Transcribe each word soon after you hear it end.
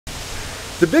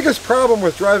The biggest problem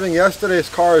with driving yesterday's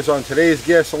cars on today's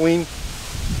gasoline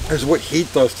is what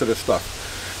heat does to this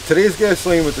stuff. Today's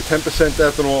gasoline with the 10%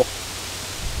 ethanol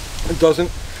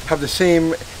doesn't have the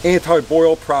same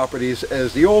anti-boil properties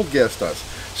as the old gas does.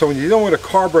 So when you're dealing with a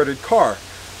carbureted car,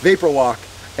 vapor lock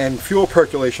and fuel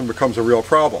percolation becomes a real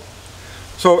problem.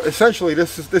 So essentially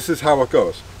this is how it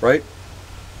goes, right?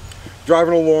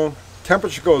 Driving along,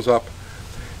 temperature goes up.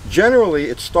 Generally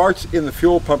it starts in the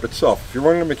fuel pump itself. If you're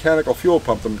running a mechanical fuel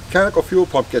pump, the mechanical fuel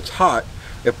pump gets hot,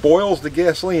 it boils the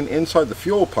gasoline inside the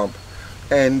fuel pump,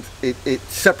 and it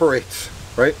separates,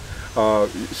 right?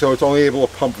 So it's only able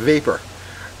to pump vapor.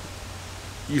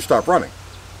 You stop running.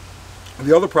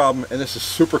 The other problem, and this is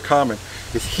super common,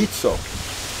 is heat soak.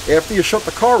 After you shut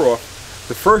the car off,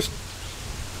 the first,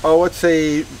 let's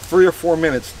say 3 or 4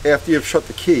 minutes after you've shut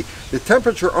the key, the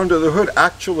temperature under the hood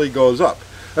actually goes up.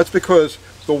 That's because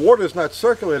the water is not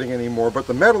circulating anymore, but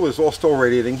the metal is all still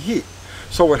radiating heat.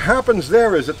 So what happens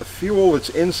there is that the fuel that's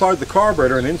inside the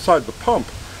carburetor and inside the pump,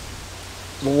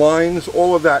 the lines,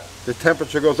 all of that, the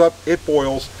temperature goes up, it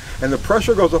boils, and the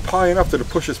pressure goes up high enough that it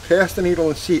pushes past the needle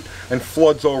and seat and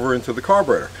floods over into the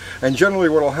carburetor. And generally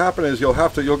what will happen is you'll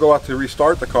go out to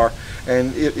restart the car,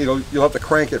 and you'll have to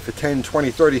crank it for 10, 20,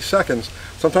 30 seconds,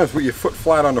 sometimes with your foot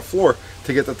flat on the floor,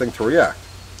 to get the thing to react.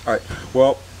 All right,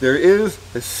 well, there is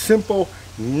a simple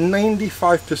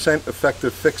 95%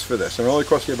 effective fix for this, and it only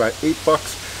costs you about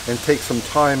 $8 and takes some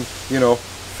time, you know,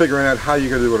 figuring out how you're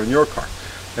going to do it on your car.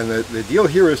 And the deal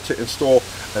here is to install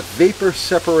a vapor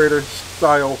separator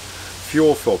style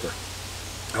fuel filter.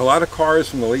 A lot of cars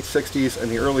from the late 60s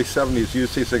and the early 70s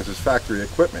used these things as factory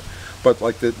equipment, but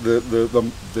like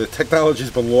the technology's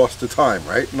been lost to time,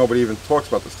 right? Nobody even talks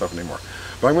about this stuff anymore.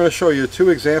 But I'm going to show you 2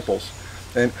 examples.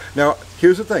 And now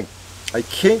here's the thing, I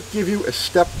can't give you a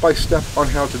step-by-step on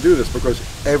how to do this because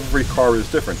every car is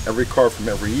different. Every car from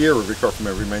every year, every car from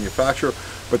every manufacturer,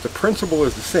 but the principle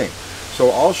is the same. So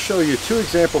I'll show you 2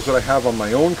 examples that I have on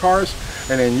my own cars,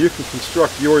 and then you can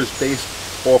construct yours based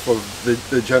off of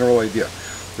the general idea.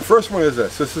 The first one is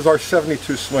this. This is our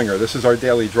 72 Slinger. This is our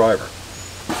daily driver.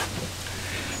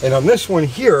 And on this one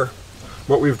here,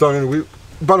 what we've done, and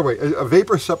by the way, a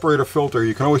vapor separator filter,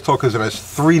 you can always tell because it has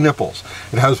 3 nipples.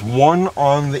 It has 1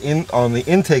 on the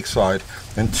intake side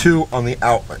and 2 on the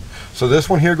outlet. So this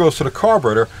one here goes to the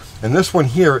carburetor, and this one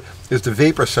here is the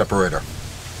vapor separator.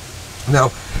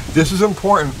 Now, this is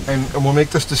important, and we'll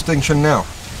make this distinction now.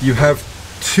 You have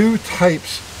 2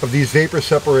 types of these vapor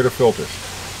separator filters.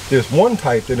 There's one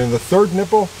type that in the 3rd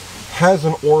nipple has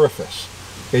an orifice.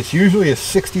 It's usually a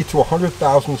 60 to 100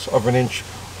 thousandths of an inch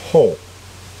hole.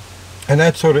 And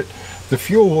that's so that the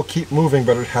fuel will keep moving,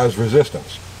 but it has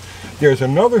resistance. There's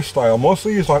another style,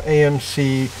 mostly used on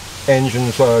AMC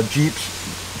engines, Jeeps,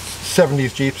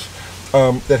 70s Jeeps,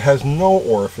 that has no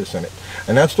orifice in it.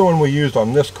 And that's the one we used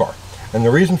on this car. And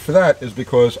the reason for that is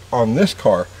because on this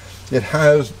car, it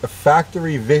has a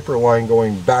factory vapor line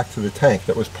going back to the tank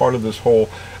that was part of this whole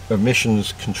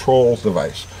emissions control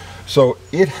device. So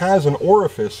it has an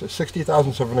orifice, a 60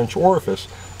 thousandths of an inch orifice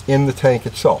in the tank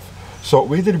itself. So what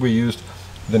we did, we used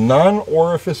the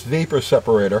non-orifice vapor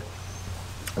separator,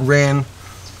 ran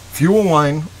fuel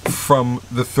line from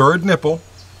the 3rd nipple,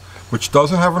 which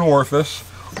doesn't have an orifice,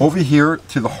 over here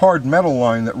to the hard metal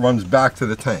line that runs back to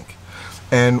the tank.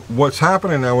 And what's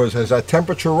happening now is as that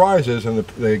temperature rises and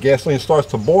the gasoline starts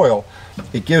to boil,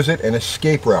 it gives it an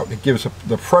escape route. It gives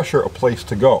the pressure a place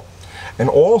to go. And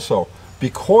also,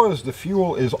 because the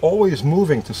fuel is always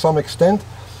moving to some extent,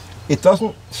 it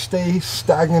doesn't stay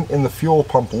stagnant in the fuel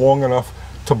pump long enough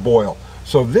to boil.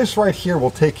 So this right here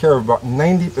will take care of about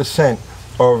 90%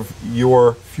 of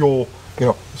your fuel,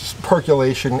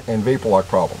 percolation and vapor lock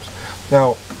problems.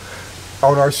 Now,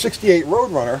 on our 68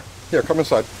 Roadrunner, here, come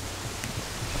inside.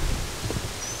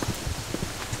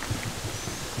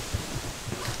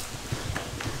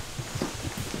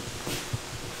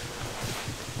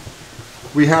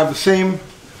 We have the same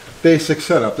basic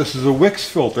setup. This is a Wix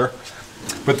filter,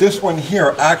 but this one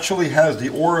here actually has the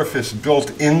orifice built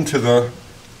into the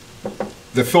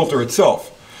filter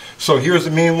itself. So here's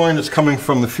the main line that's coming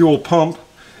from the fuel pump.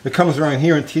 It comes around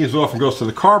here and tees off and goes to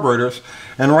the carburetors.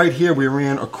 And right here we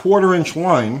ran a 1/4 inch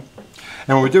line.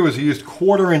 And what we did was we used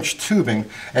 1/4 inch tubing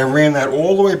and ran that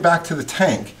all the way back to the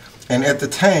tank. And at the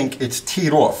tank, it's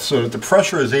teed off so that the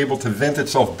pressure is able to vent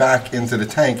itself back into the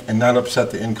tank and not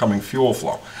upset the incoming fuel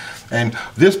flow. And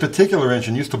this particular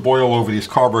engine used to boil over these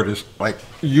carburetors like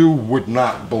you would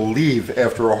not believe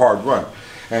after a hard run.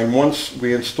 And once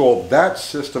we installed that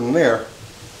system there,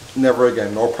 never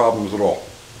again, no problems at all.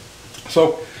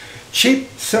 So cheap,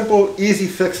 simple, easy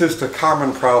fixes to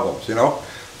common problems,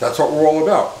 That's what we're all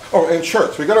about. Oh, and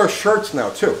shirts. We got our shirts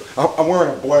now too. I'm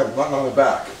wearing a blend, nothing on the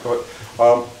back. But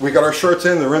we got our shirts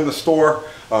in. They're in the store.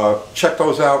 Check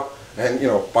those out, and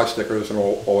buy stickers and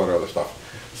all that other stuff.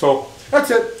 So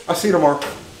that's it. I'll see you tomorrow.